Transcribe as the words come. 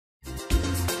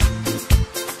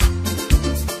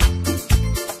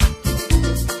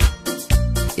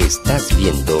Estás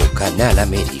viendo Canal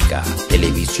América,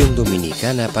 televisión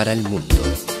dominicana para el mundo.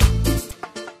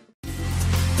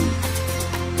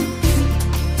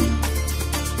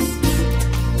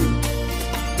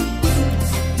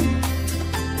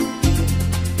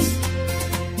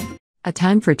 A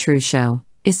Time for True show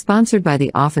is sponsored by the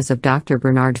Office of Dr.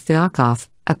 Bernard Fialkoff,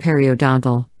 a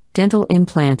periodontal, dental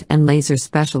implant and laser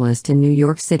specialist in New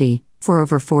York City, for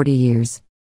over 40 years.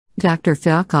 Dr.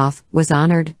 Fialkoff was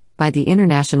honored by the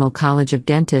International College of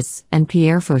Dentists and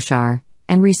Pierre Fauchard,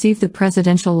 and received the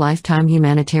Presidential Lifetime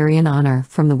Humanitarian Honor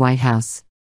from the White House.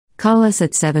 Call us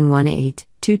at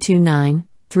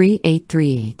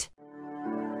 718-229-3838.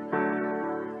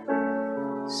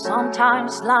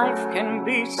 Sometimes life can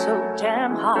be so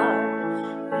damn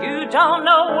hard. You don't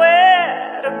know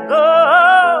where to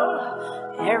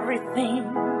go. Everything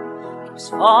keeps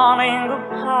falling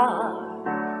apart.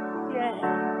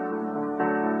 Yeah.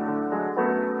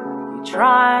 You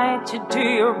try to do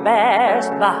your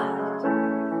best, but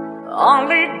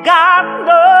only God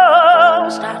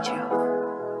knows that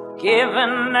you've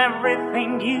given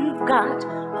everything you've got,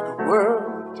 but the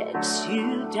world takes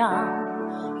you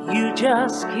down. You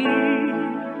just keep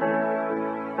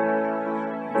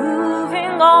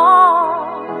moving on.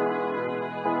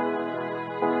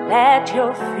 Let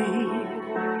your fears.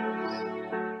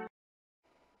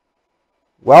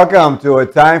 Welcome to A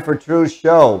Time for True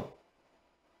show.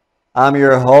 I'm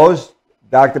your host,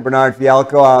 Dr. Bernard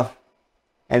Fialkoff,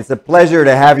 and it's a pleasure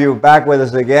to have you back with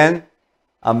us again.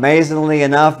 Amazingly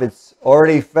enough, it's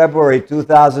already February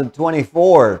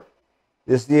 2024.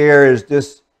 This year is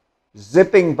just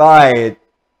zipping by at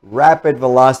rapid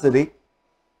velocity.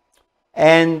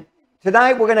 And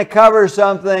tonight we're going to cover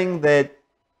something that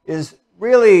is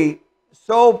really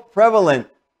so prevalent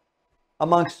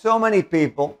amongst so many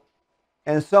people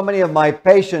and so many of my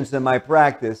patients in my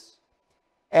practice.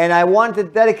 And I want to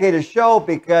dedicate a show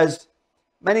because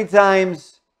many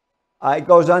times it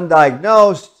goes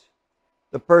undiagnosed.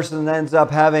 The person ends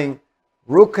up having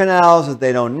root canals that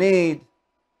they don't need,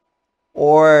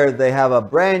 or they have a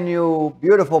brand new,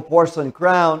 beautiful porcelain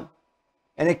crown,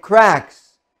 and it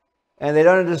cracks, and they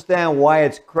don't understand why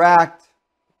it's cracked,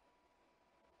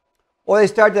 or they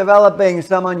start developing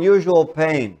some unusual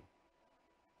pain,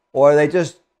 or they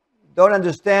just don't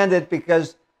understand it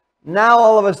because now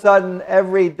all of a sudden,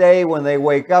 every day when they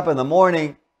wake up in the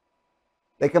morning,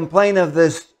 they complain of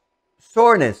this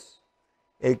soreness.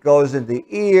 It goes in the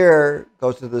ear,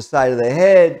 goes to the side of the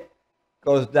head,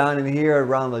 goes down in here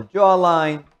around the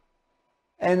jawline.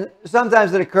 And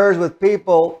sometimes it occurs with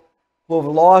people who have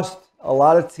lost a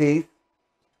lot of teeth,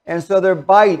 and so their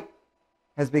bite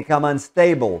has become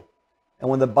unstable.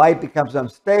 And when the bite becomes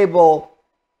unstable,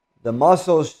 the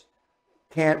muscles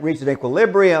can't reach an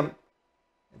equilibrium,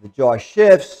 the jaw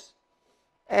shifts,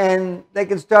 and they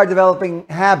can start developing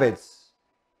habits.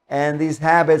 And these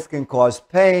habits can cause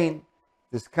pain,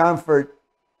 discomfort.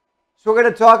 So we're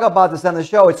going to talk about this on the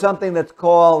show. It's something that's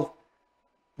called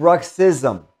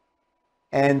bruxism.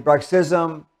 And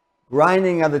bruxism,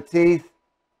 grinding of the teeth.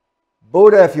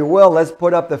 Buddha, if you will, let's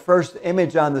put up the first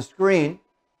image on the screen.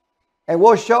 And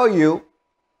we'll show you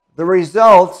the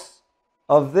results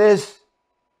of this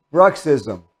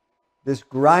bruxism, this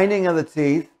grinding of the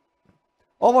teeth,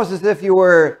 almost as if you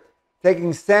were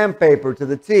taking sandpaper to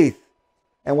the teeth.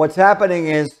 And what's happening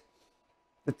is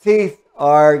the teeth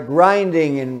are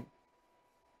grinding and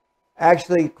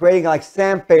actually creating like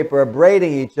sandpaper,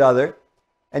 abrading each other.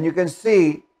 And you can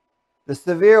see the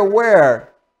severe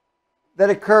wear that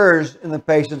occurs in the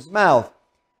patient's mouth.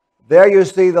 There you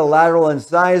see the lateral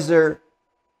incisor,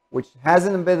 which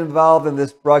hasn't been involved in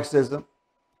this bruxism,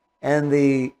 and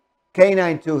the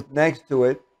canine tooth next to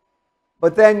it.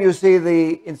 But then you see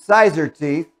the incisor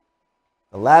teeth,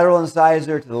 the lateral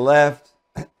incisor to the left,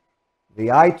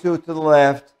 the eye tooth to the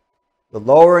left, the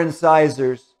lower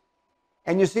incisors,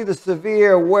 and you see the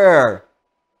severe wear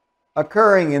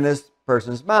occurring in this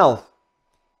person's mouth.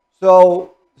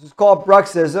 So this is called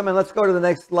bruxism, and let's go to the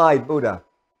next slide, Buddha.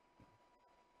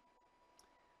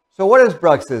 So what is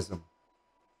bruxism?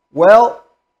 Well,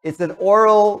 it's an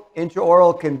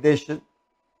intraoral condition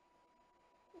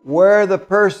where the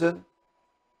person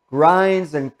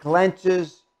grinds and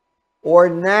clenches or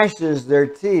gnashes their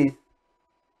teeth,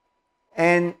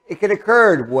 and it can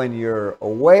occur when you're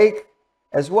awake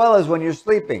as well as when you're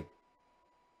sleeping.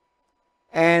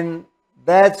 And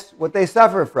that's what they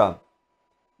suffer from.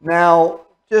 Now,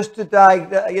 just to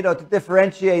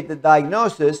differentiate the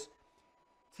diagnosis,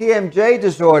 TMJ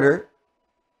disorder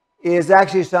is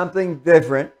actually something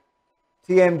different.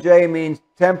 TMJ means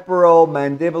temporal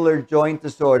mandibular joint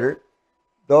disorder.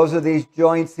 Those are these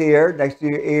joints here next to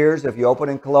your ears. If you open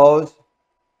and close,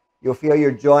 you'll feel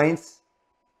your joints.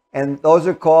 And those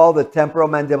are called the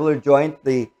temporomandibular joint,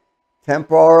 the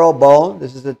temporal bone.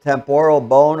 This is the temporal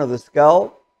bone of the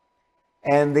skull.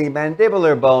 And the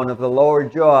mandibular bone of the lower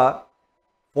jaw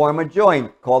form a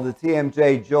joint called the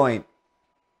TMJ joint.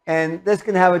 And this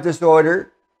can have a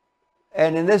disorder.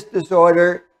 And in this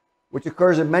disorder, which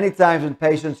occurs many times in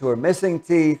patients who are missing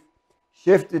teeth,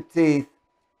 shifted teeth,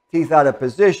 teeth out of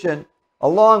position,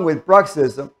 along with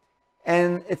bruxism,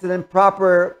 and it's an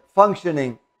improper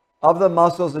functioning of the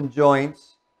muscles and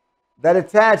joints that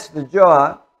attach the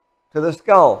jaw to the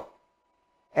skull.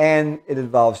 And it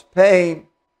involves pain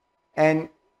and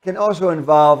can also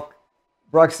involve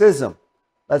bruxism.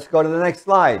 Let's go to the next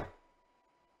slide.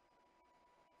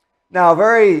 Now, a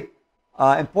very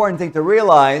important thing to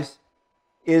realize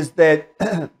is that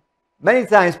many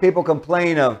times people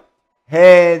complain of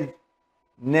head,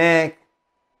 neck,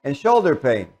 and shoulder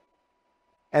pain.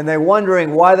 And they're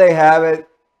wondering why they have it.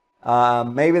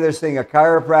 Maybe they're seeing a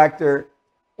chiropractor,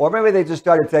 or maybe they just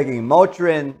started taking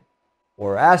Motrin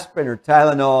or aspirin or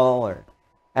Tylenol or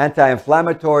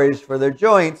anti-inflammatories for their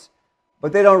joints,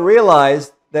 but they don't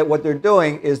realize that what they're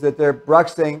doing is that they're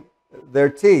bruxing their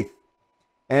teeth.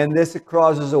 And this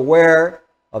causes a wear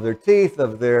of their teeth,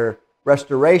 of their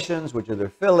restorations, which are their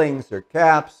fillings, their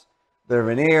caps, their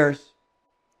veneers.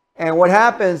 And what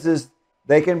happens is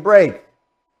they can break.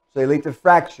 So they lead to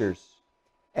fractures.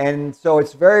 And so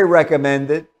it's very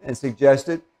recommended and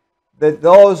suggested that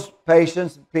those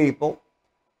patients and people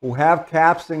who have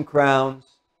caps and crowns,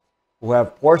 who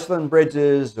have porcelain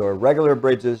bridges or regular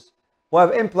bridges, who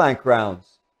have implant crowns,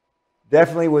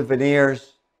 definitely with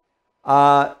veneers,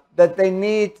 that they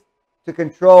need to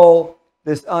control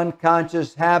this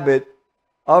unconscious habit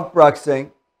of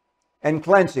bruxing and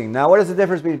clenching. Now, what is the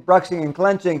difference between bruxing and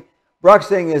clenching?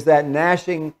 Bruxing is that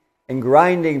gnashing and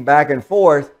grinding back and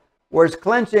forth, whereas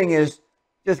clenching is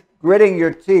just gritting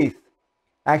your teeth.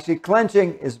 Actually,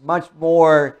 clenching is much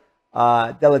more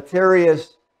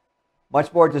deleterious,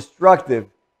 much more destructive,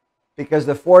 because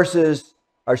the forces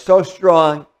are so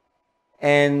strong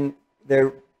and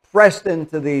they're pressed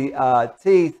into the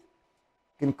teeth,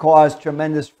 can cause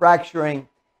tremendous fracturing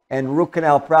and root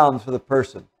canal problems for the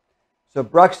person. So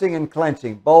bruxing and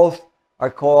clenching, both are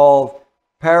called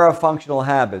parafunctional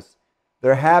habits.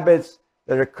 They're habits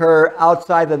that occur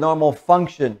outside the normal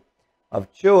function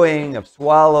of chewing, of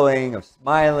swallowing, of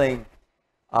smiling.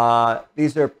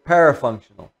 These are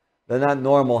parafunctional. They're not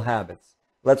normal habits.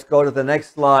 Let's go to the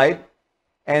next slide.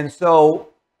 And so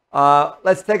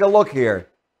let's take a look here.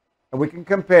 And we can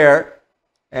compare.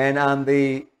 And on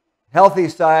the healthy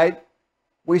side,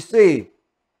 we see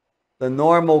the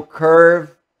normal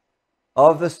curve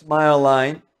of the smile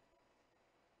line,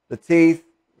 the teeth,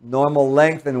 normal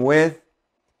length and width.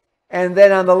 And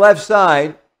then on the left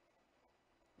side,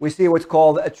 we see what's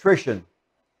called attrition.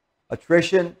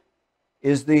 Attrition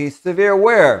is the severe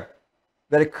wear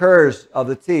that occurs of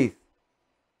the teeth.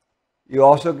 You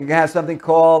also can have something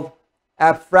called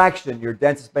abfraction. Your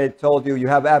dentist may have told you you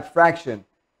have abfraction.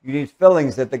 You need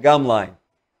fillings at the gum line.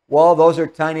 Well, those are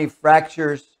tiny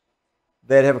fractures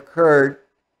that have occurred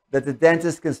that the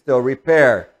dentist can still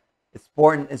repair.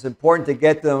 It's important to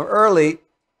get them early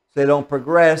so they don't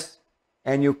progress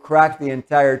and you crack the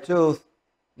entire tooth,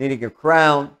 needing a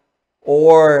crown,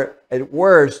 or at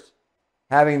worst,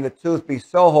 having the tooth be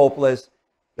so hopeless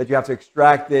that you have to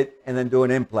extract it and then do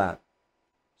an implant.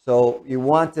 So you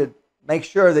want to make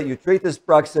sure that you treat this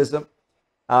bruxism.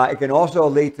 It can also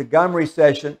lead to gum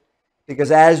recession,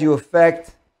 because as you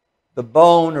affect the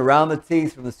bone around the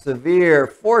teeth from the severe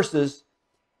forces,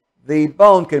 the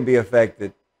bone can be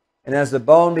affected. And as the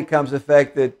bone becomes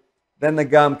affected, then the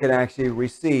gum can actually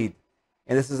recede.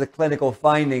 And this is a clinical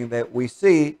finding that we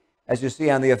see, as you see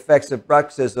on the effects of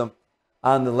bruxism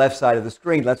on the left side of the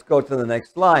screen. Let's go to the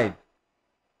next slide.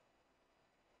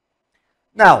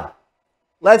 Now,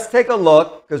 let's take a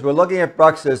look, because we're looking at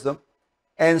bruxism.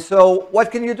 And so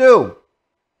what can you do?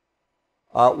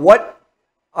 What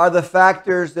are the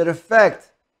factors that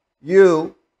affect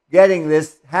you getting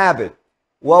this habit?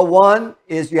 Well, one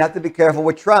is you have to be careful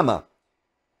with trauma.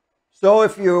 So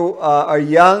if you are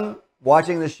young,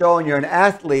 watching the show, and you're an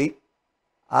athlete,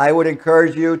 I would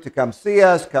encourage you to come see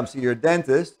us, come see your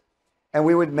dentist, and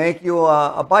we would make you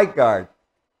a bite guard.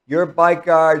 Your bite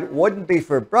guard wouldn't be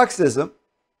for bruxism,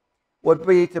 would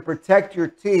be to protect your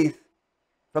teeth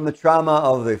from the trauma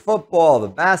of the football, the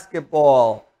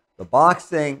basketball, the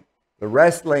boxing, the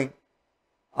wrestling.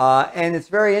 And it's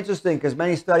very interesting because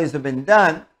many studies have been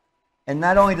done, and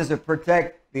not only does it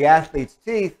protect the athlete's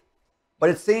teeth, but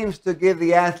it seems to give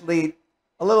the athlete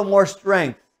a little more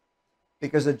strength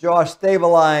because the jaw is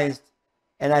stabilized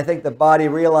and I think the body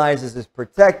realizes it's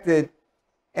protected,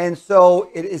 and so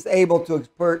it is able to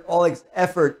exert all its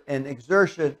effort and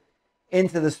exertion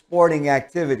into the sporting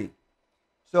activity.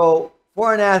 So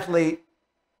for an athlete,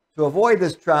 to avoid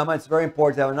this trauma, it's very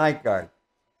important to have a night guard.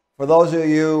 For those of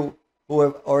you who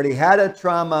have already had a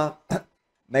trauma,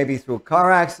 maybe through a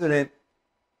car accident,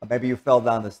 maybe you fell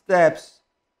down the steps,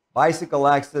 bicycle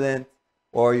accident,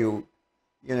 or you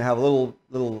have a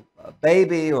little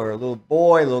baby or a little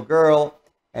boy, little girl,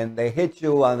 and they hit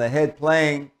you on the head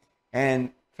playing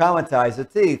and traumatize the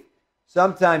teeth.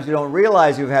 Sometimes you don't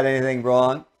realize you've had anything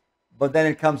wrong, but then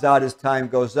it comes out as time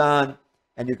goes on,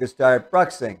 and you can start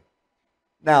bruxing.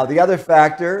 Now, the other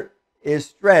factor is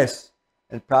stress.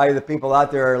 And probably the people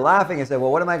out there are laughing and say,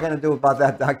 well, what am I going to do about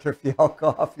that, Dr.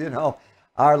 Fialkoff?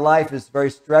 Our life is very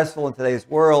stressful in today's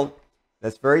world.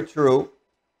 That's very true.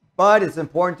 But it's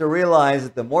important to realize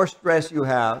that the more stress you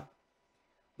have,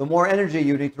 the more energy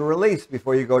you need to release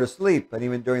before you go to sleep and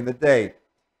even during the day.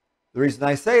 The reason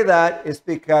I say that is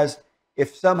because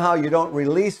if somehow you don't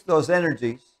release those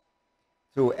energies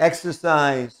through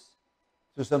exercise,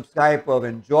 through some type of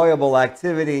enjoyable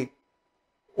activity,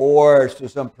 or through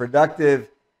some productive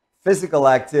physical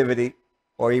activity,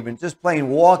 or even just plain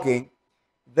walking,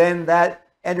 then that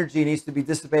energy needs to be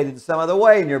dissipated in some other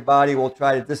way, and your body will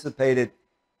try to dissipate it,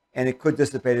 and it could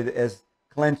dissipate it as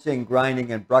clenching, grinding,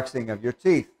 and bruxing of your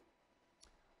teeth.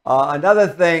 Another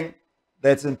thing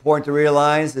that's important to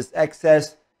realize is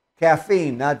excess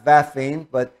caffeine, not vaffine,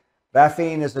 but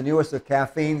vaffine is the newest of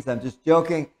caffeines. I'm just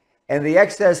joking. And the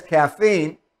excess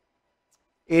caffeine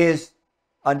is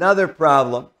another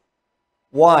problem.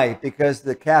 Why? Because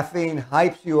the caffeine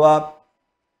hypes you up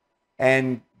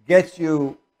and gets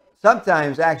you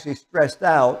sometimes actually stressed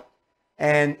out.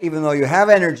 And even though you have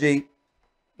energy,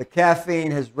 the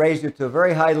caffeine has raised you to a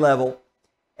very high level,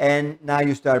 and now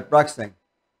you start bruxing.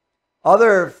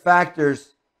 Other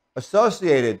factors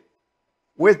associated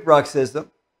with bruxism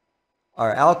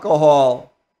are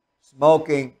alcohol,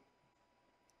 smoking.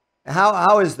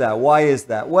 How is that? Why is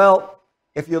that? Well,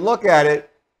 if you look at it,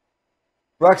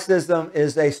 bruxism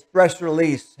is a stress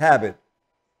release habit.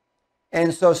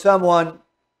 And so someone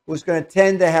who's going to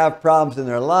tend to have problems in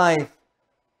their life,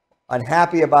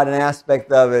 unhappy about an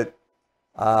aspect of it,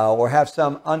 or have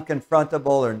some unconfrontable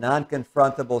or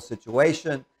non-confrontable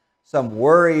situation, some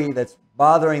worry that's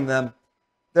bothering them,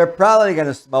 they're probably going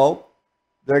to smoke.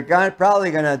 They're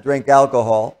probably going to drink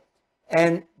alcohol.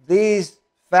 And these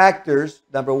factors,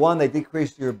 number one, they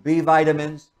decrease your B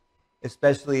vitamins,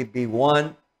 especially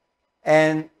B1,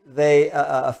 and they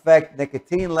affect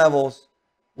nicotine levels,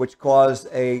 which cause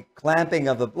a clamping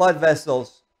of the blood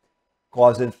vessels,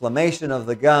 cause inflammation of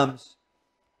the gums,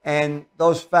 and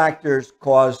those factors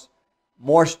cause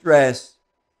more stress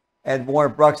and more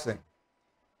bruxing.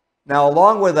 Now,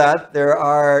 along with that, there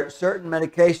are certain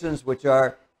medications which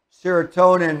are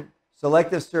serotonin,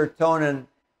 selective serotonin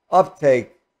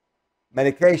uptake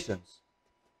medications.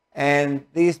 And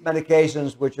these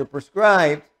medications which are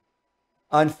prescribed,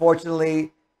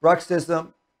 unfortunately,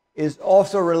 bruxism is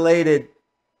also related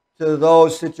to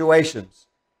those situations.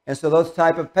 And so those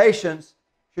type of patients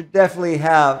should definitely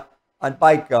have a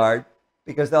bite guard,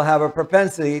 because they'll have a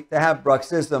propensity to have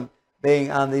bruxism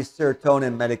being on these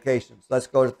serotonin medications. Let's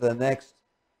go to the next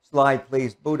slide,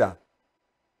 please, Buddha.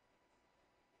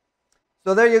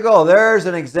 So there you go. There's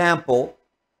an example.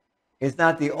 It's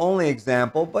not the only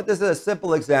example, but this is a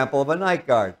simple example of a night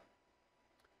guard.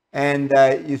 And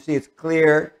you see it's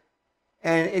clear,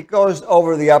 and it goes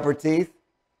over the upper teeth.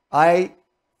 I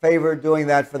favor doing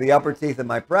that for the upper teeth in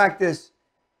my practice.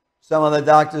 Some of the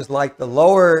doctors like the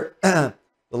lower, the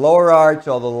lower arch,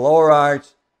 although the lower arch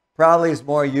probably is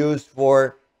more used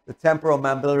for the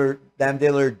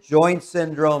temporomandibular joint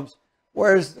syndromes,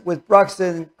 whereas with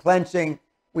bruxism, clenching,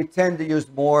 we tend to use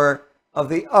more of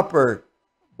the upper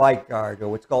bite guard, or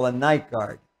what's called a night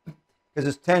guard, because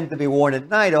it's tend to be worn at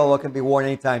night, although it can be worn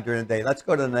anytime during the day. Let's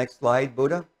go to the next slide,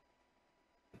 Buddha.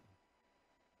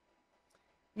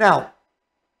 Now,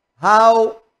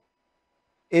 how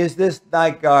is this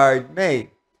night guard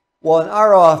made? Well, in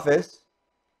our office,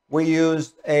 we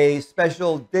used a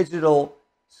special digital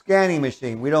scanning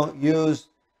machine. We don't use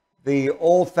the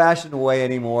old-fashioned way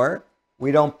anymore.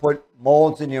 We don't put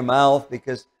molds in your mouth,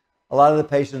 because a lot of the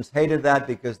patients hated that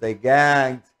because they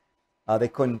gagged. They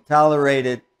couldn't tolerate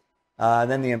it.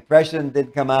 Then the impression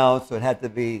didn't come out, so it had to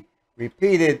be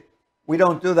repeated. We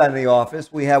don't do that in the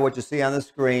office. We have what you see on the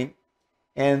screen.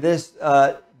 And this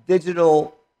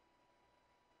digital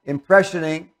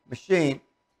impressioning machine,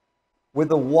 with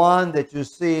the wand that you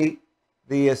see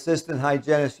the assistant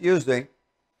hygienist using.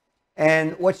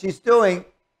 And what she's doing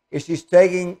is she's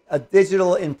taking a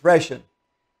digital impression.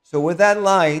 So with that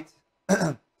light,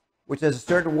 which has a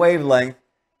certain wavelength,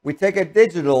 we take a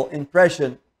digital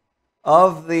impression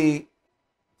of the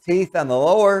teeth on the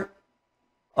lower,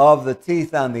 of the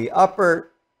teeth on the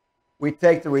upper. We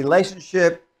take the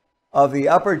relationship of the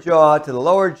upper jaw to the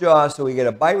lower jaw, so we get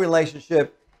a bite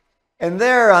relationship. And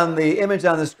there on the image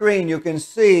on the screen, you can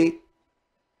see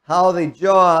how the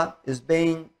jaw is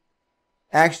being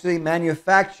actually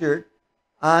manufactured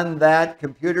on that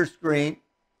computer screen.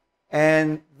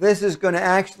 And this is going to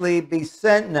actually be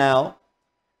sent now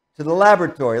to the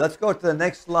laboratory. Let's go to the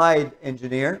next slide,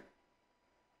 engineer.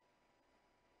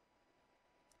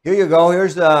 Here you go.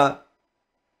 Here's a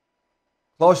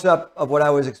close-up of what I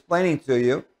was explaining to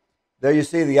you. There you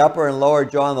see the upper and lower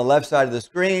jaw on the left side of the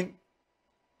screen,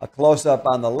 a close-up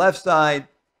on the left side,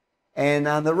 and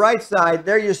on the right side,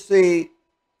 there you see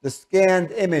the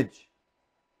scanned image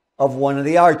of one of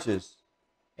the arches.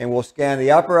 And we'll scan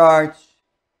the upper arch,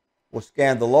 we'll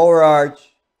scan the lower arch.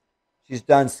 She's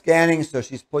done scanning, so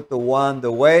she's put the wand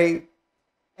away.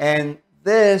 And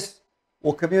this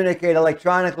will communicate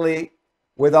electronically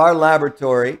with our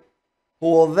laboratory, who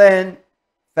will then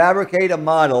fabricate a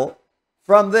model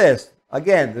from this.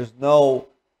 Again, there's no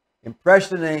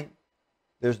impressioning,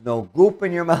 there's no goop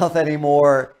in your mouth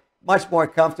anymore. Much more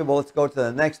comfortable. Let's go to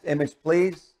the next image,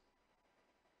 please.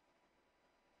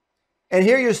 And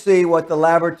here you see what the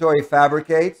laboratory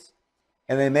fabricates,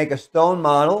 and they make a stone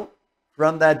model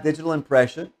from that digital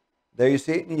impression. There you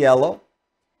see it in yellow.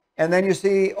 And then you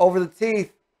see over the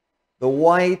teeth the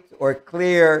white or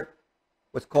clear,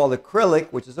 what's called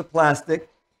acrylic, which is a plastic.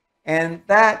 And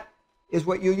that is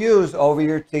what you use over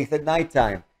your teeth at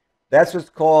nighttime. That's what's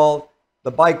called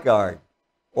the bite guard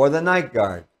or the night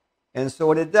guard. And so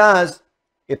what it does,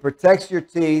 it protects your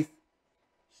teeth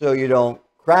so you don't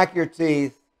crack your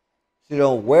teeth, so you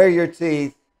don't wear your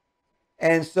teeth,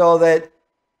 and so that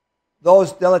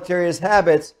those deleterious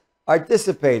habits are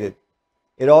dissipated.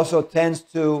 It also tends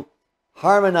to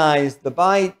harmonize the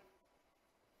bite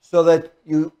so that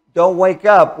you don't wake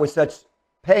up with such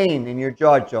pain in your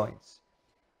jaw joints.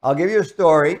 I'll give you a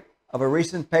story of a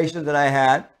recent patient that I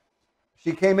had.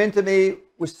 She came into me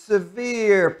with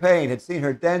severe pain, had seen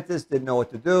her dentist, didn't know what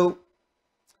to do.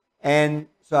 And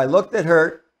so I looked at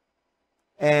her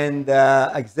and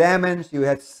examined. She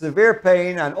had severe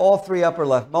pain on all three upper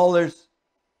left molars.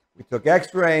 We took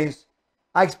x-rays.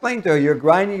 I explained to her, you're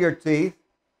grinding your teeth.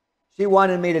 She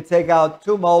wanted me to take out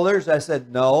 2 molars. I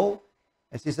said, no.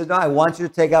 And she said, no, I want you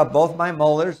to take out both my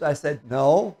molars. I said,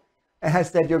 no. And I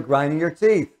said, you're grinding your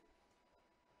teeth.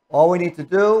 All we need to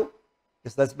do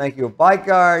is let's make you a bite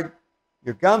guard.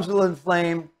 Your gums will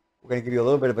inflame. We're going to give you a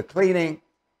little bit of a cleaning,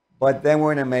 but then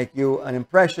we're going to make you an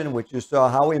impression, which you saw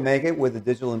how we make it with the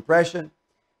digital impression.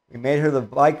 We made her the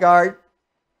bite guard.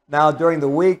 Now, during the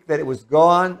week that it was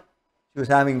gone, she was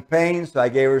having pain, so I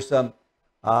gave her some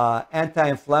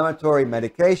anti-inflammatory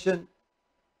medication.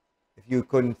 If you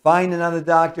couldn't find another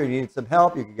doctor, you needed some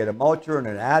help, you could get a Motrin and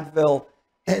an Advil.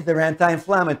 They're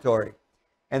anti-inflammatory,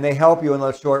 and they help you in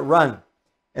the short run.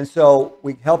 And so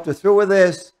we helped her through with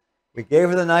this. We gave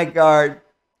her the night guard,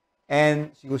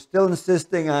 and she was still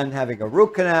insisting on having a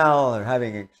root canal or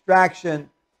having an extraction.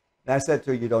 And I said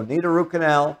to her, you don't need a root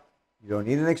canal. You don't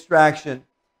need an extraction.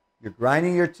 You're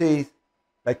grinding your teeth.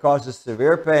 That causes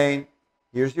severe pain.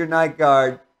 Here's your night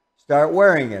guard. Start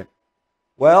wearing it.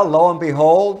 Well, lo and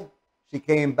behold, she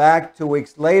came back 2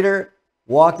 weeks later,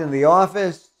 walked in the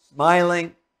office,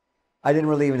 smiling. I didn't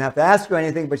really even have to ask her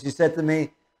anything, but she said to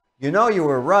me, you know, you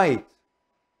were right.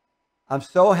 I'm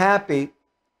so happy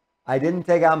I didn't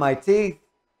take out my teeth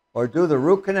or do the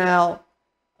root canal.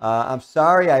 I'm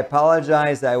sorry. I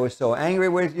apologize. I was so angry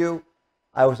with you.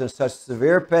 I was in such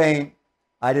severe pain.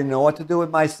 I didn't know what to do with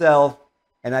myself,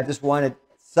 and I just wanted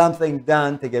something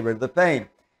done to get rid of the pain.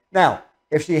 Now,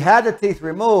 if she had the teeth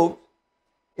removed,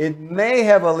 it may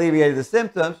have alleviated the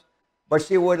symptoms, but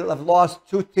she would have lost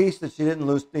 2 teeth that she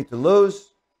didn't need to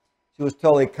lose. She was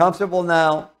totally comfortable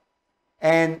now.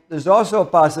 And there's also a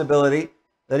possibility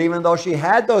that even though she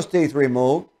had those teeth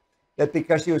removed, that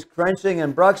because she was crunching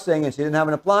and bruxing and she didn't have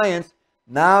an appliance,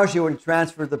 now she would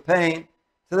transfer the pain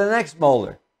to the next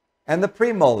molar and the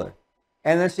premolar.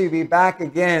 And then she'd be back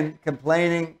again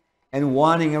complaining and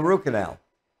wanting a root canal.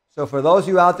 So for those of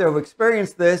you out there who've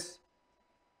experienced this,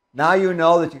 now you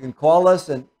know that you can call us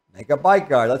and make a bite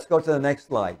guard. Let's go to the next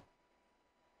slide.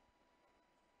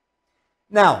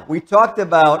 Now, we talked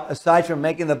about, aside from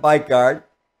making the bite guard,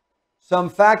 some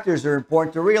factors are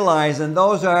important to realize, and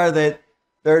those are that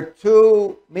there are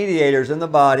 2 mediators in the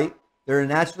body that are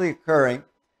naturally occurring,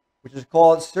 which is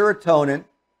called serotonin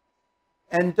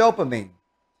and dopamine.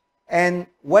 And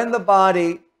when the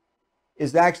body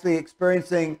is actually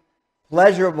experiencing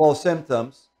pleasurable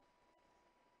symptoms,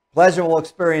 pleasurable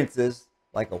experiences,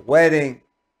 like a wedding,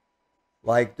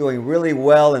 like doing really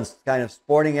well in kind of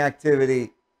sporting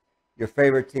activity, your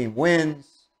favorite team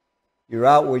wins, you're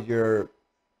out with your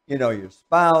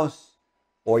spouse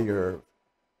or your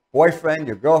boyfriend,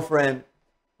 your girlfriend,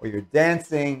 or you're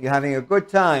dancing, you're having a good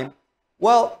time.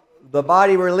 Well, the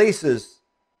body releases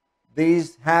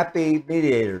these happy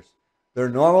mediators. They're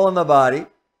normal in the body,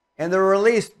 and they're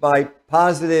released by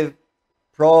positive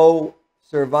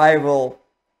pro-survival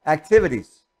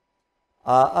activities.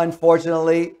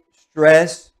 Unfortunately,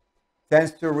 stress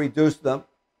tends to reduce them.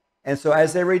 And so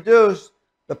as they reduce,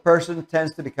 the person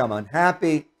tends to become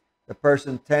unhappy. The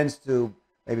person tends to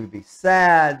maybe be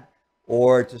sad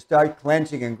or to start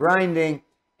clenching and grinding.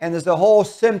 And there's a whole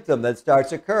symptom that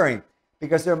starts occurring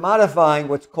because they're modifying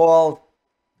what's called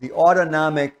the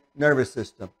autonomic nervous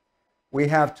system. We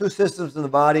have two systems in the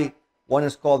body. One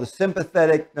is called the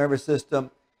sympathetic nervous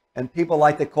system, and people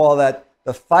like to call that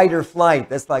the fight or flight.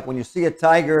 That's like when you see a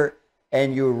tiger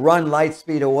and you run light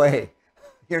speed away.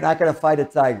 You're not going to fight a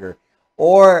tiger.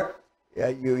 Or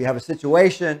you have a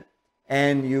situation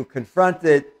and you confront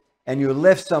it and you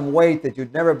lift some weight that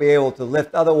you'd never be able to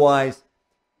lift otherwise,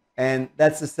 and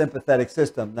that's the sympathetic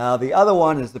system. Now, the other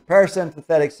one is the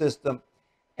parasympathetic system,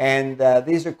 and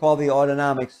these are called the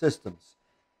autonomic systems.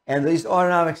 And these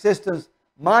autonomic systems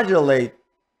modulate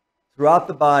throughout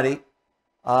the body,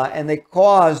 and they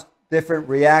cause different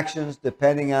reactions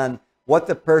depending on what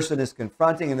the person is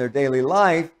confronting in their daily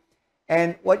life.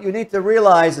 And what you need to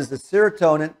realize is that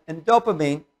serotonin and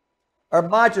dopamine are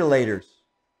modulators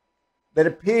that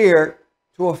appear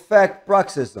to affect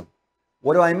bruxism.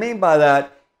 What do I mean by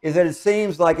that? Is that it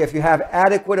seems like if you have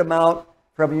adequate amount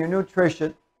from your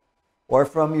nutrition or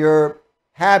from your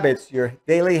habits, your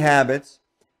daily habits,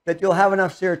 that you'll have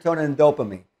enough serotonin and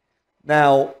dopamine.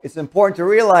 Now, it's important to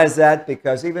realize that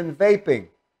because even vaping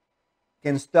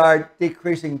can start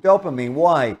decreasing dopamine.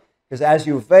 Why? Because as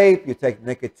you vape, you take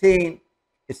nicotine,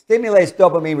 it stimulates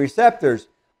dopamine receptors,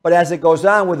 but as it goes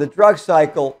on with the drug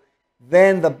cycle,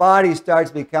 then the body starts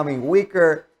becoming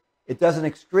weaker. It doesn't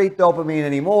excrete dopamine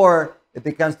anymore. It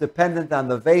becomes dependent on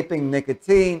the vaping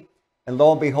nicotine, and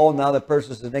lo and behold, now the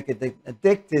person is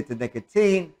addicted to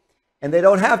nicotine, and they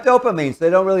don't have dopamine, so they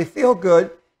don't really feel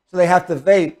good, so they have to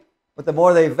vape. But the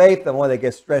more they vape, the more they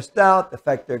get stressed out,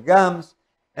 affect their gums,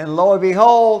 and lo and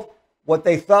behold, what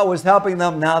they thought was helping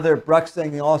them, now they're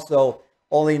bruxing also,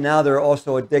 only now they're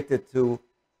also addicted to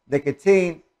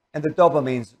nicotine, and the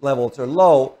dopamine levels are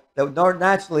low that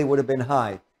naturally would have been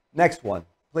high. Next one,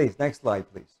 please. Next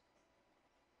slide, please.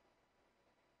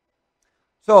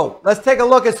 So let's take a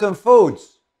look at some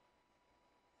foods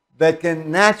that can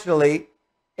naturally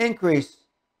increase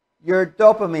your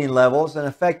dopamine levels and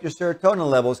affect your serotonin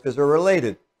levels because they're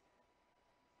related.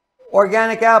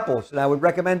 Organic apples, and I would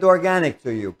recommend organic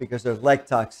to you because there's like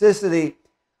toxicity.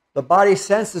 The body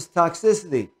senses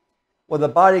toxicity. When the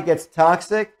body gets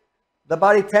toxic, the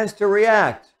body tends to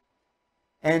react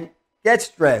and get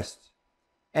stressed.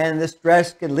 And this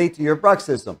stress can lead to your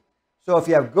bruxism. So if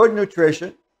you have good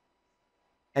nutrition,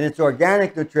 and it's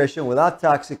organic nutrition without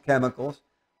toxic chemicals,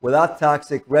 without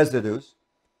toxic residues,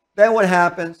 then what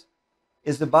happens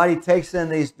is the body takes in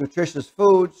these nutritious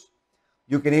foods.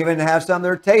 You can even have some that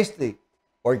are tasty.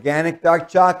 Organic dark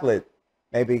chocolate,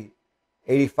 maybe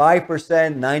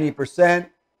 85%, 90%.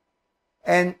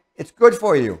 And it's good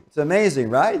for you. It's amazing,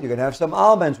 right? You can have some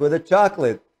almonds with a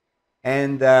chocolate.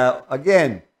 And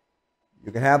again,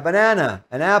 you can have banana,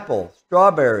 an apple,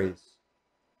 strawberries.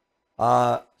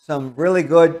 Some really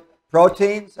good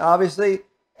proteins, obviously.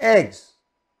 Eggs.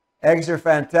 Eggs are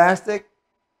fantastic.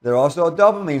 They're also a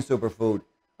dopamine superfood.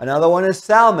 Another one is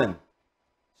salmon.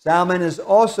 Salmon is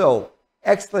also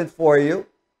excellent for you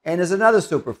and is another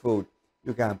superfood.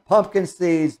 You can have pumpkin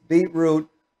seeds, beetroot,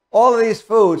 all of these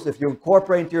foods, if you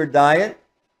incorporate into your diet,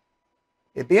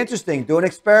 it'd be interesting. Do an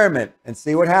experiment and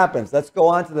see what happens. Let's go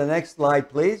on to the next slide,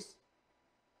 please.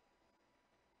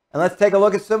 And let's take a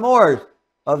look at some more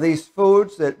of these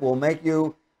foods that will make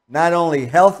you not only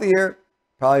healthier,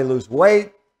 probably lose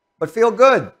weight, but feel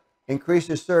good. Increase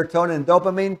your serotonin and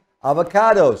dopamine.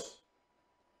 Avocados,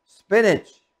 spinach,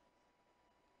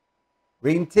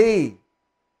 green tea,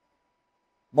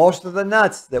 most of the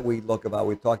nuts that we look about.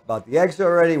 We talked about the eggs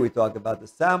already. We talked about the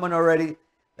salmon already.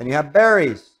 Then you have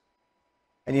berries,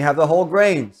 and you have the whole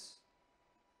grains.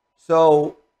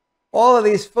 So all of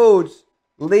these foods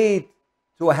lead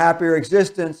to a happier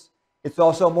existence. It's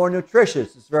also more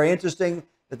nutritious. It's very interesting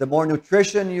that the more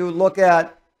nutrition you look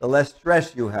at, the less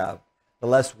stress you have, the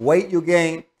less weight you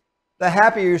gain, the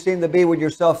happier you seem to be with your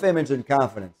self-image and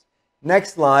confidence.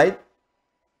 Next slide.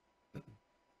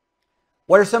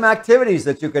 What are some activities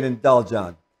that you can indulge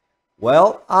on?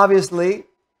 Well, obviously,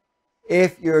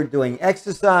 if you're doing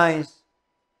exercise,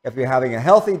 if you're having a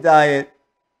healthy diet,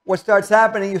 what starts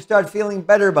happening, you start feeling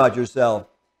better about yourself.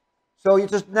 So you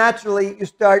just naturally, you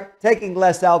start taking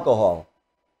less alcohol.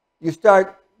 You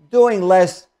start doing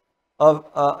less of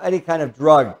any kind of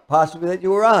drug, possibly that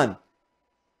you were on.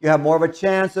 You have more of a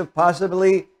chance of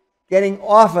possibly getting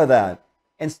off of that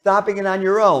and stopping it on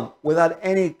your own without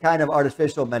any kind of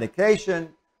artificial medication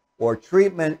or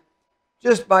treatment,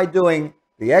 just by doing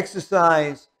the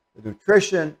exercise, the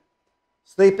nutrition,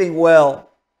 sleeping well,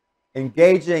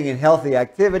 engaging in healthy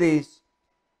activities,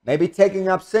 maybe taking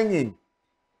up singing.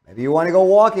 Maybe you want to go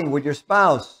walking with your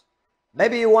spouse.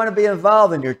 Maybe you want to be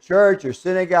involved in your church, your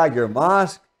synagogue, your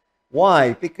mosque.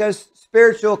 Why? Because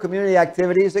spiritual community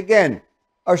activities, again,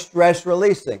 are stress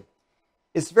releasing.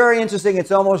 It's very interesting. It's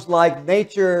almost like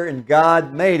nature and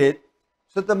God made it.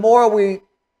 So the more we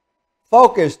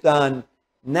focused on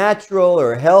natural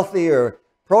or healthy or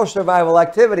pro-survival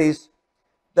activities,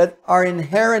 that our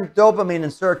inherent dopamine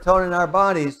and serotonin in our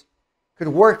bodies could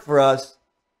work for us,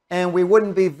 and we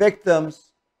wouldn't be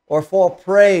victims or fall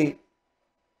prey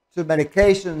to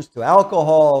medications, to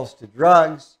alcohols, to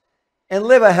drugs, and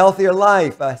live a healthier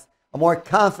life, a more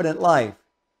confident life.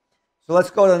 So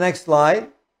let's go to the next slide.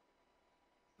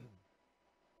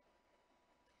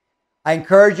 I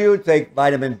encourage you to take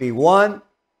vitamin B1.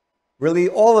 Really,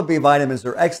 all the B vitamins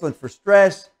are excellent for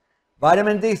stress.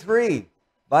 Vitamin D3.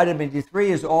 Vitamin D3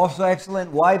 is also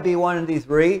excellent. Why B1 and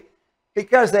D3?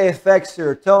 Because they affect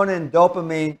serotonin,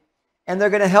 dopamine, and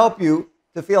they're going to help you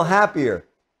to feel happier.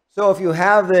 So if you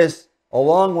have this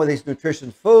along with these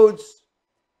nutritious foods,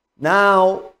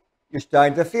 now you're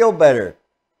starting to feel better.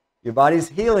 Your body's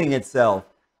healing itself.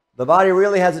 The body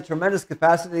really has a tremendous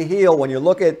capacity to heal. When you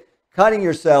look at cutting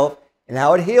yourself and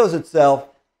how it heals itself,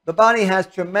 the body has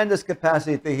tremendous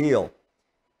capacity to heal.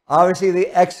 Obviously, the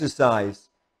exercise.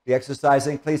 The exercise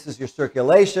increases your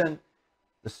circulation.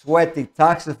 The sweat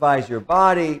detoxifies your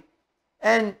body.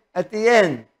 And at the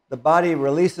end, the body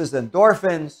releases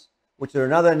endorphins, which are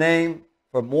another name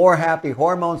for more happy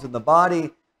hormones in the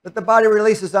body that the body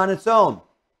releases on its own.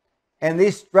 And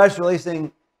these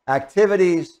stress-releasing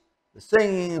activities, the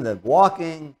singing, the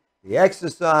walking, the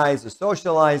exercise, the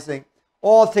socializing,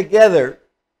 all together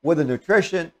with the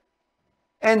nutrition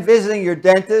and visiting your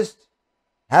dentist,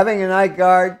 having a night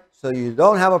guard so you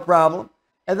don't have a problem,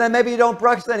 and then maybe you don't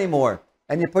brush anymore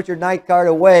and you put your night guard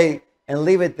away and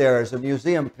leave it there as a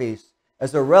museum piece,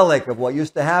 as a relic of what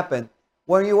used to happen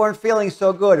when you weren't feeling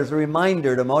so good, as a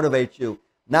reminder to motivate you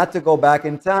not to go back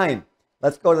in time.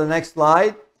 Let's go to the next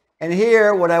slide. And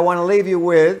here, what I want to leave you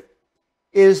with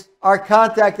is our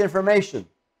contact information.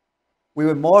 We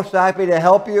would most happy to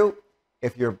help you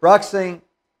if you're bruxing,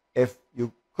 if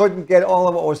you couldn't get all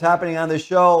of what was happening on the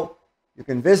show. You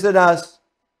can visit us.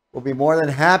 We'll be more than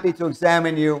happy to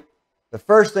examine you. The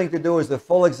first thing to do is the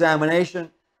full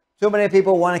examination. Too many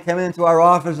people want to come into our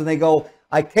office and they go,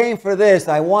 I came for this,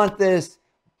 I want this,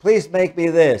 please make me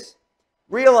this.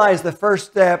 Realize the first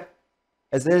step,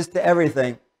 as it is to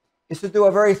everything, is to do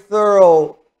a very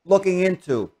thorough looking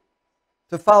into,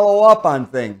 to follow up on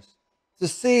things, to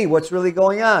see what's really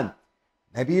going on.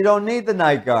 Maybe you don't need the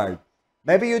night guard.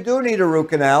 Maybe you do need a root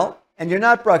canal and you're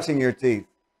not brushing your teeth.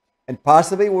 And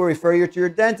possibly we'll refer you to your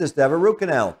dentist to have a root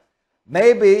canal.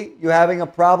 Maybe you're having a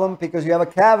problem because you have a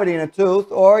cavity in a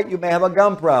tooth, or you may have a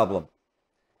gum problem.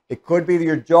 It could be that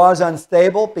your jaw's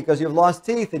unstable because you've lost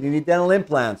teeth and you need dental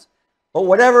implants. But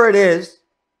whatever it is,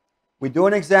 we do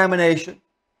an examination.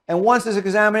 And once this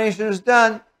examination is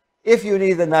done, if you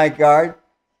need the night guard,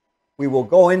 we will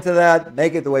go into that,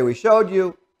 make it the way we showed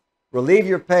you, relieve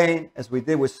your pain, as we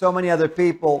did with so many other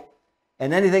people.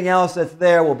 And anything else that's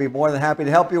there, we'll be more than happy to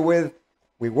help you with.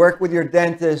 We work with your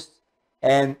dentist,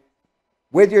 and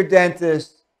with your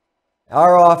dentist,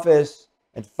 our office,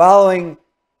 and following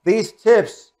these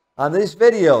tips on these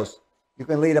videos, you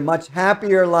can lead a much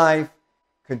happier life,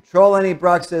 control any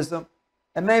bruxism,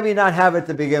 and maybe not have it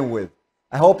to begin with.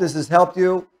 I hope this has helped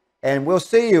you, and we'll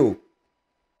see you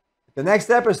at the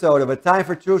next episode of A Time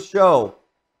for Truth show.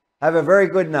 Have a very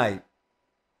good night.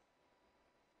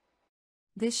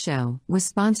 This show was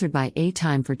sponsored by A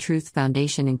Time for Truth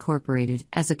Foundation Incorporated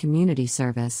as a community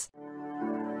service.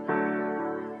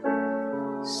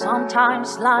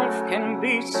 Sometimes life can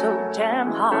be so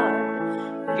damn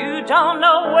hard. You don't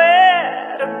know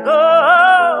where to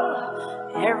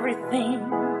go. Everything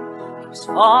keeps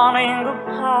falling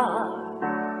apart.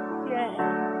 Yeah.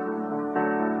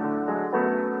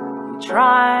 You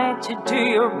try to do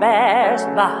your best,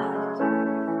 but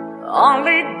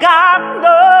only God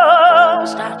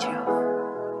knows that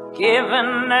you've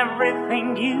giving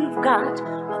everything you've got,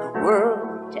 but the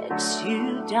world takes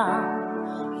you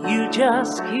down. You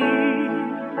just keep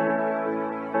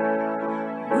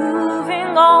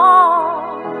moving on.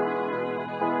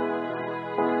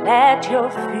 Let your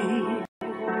feet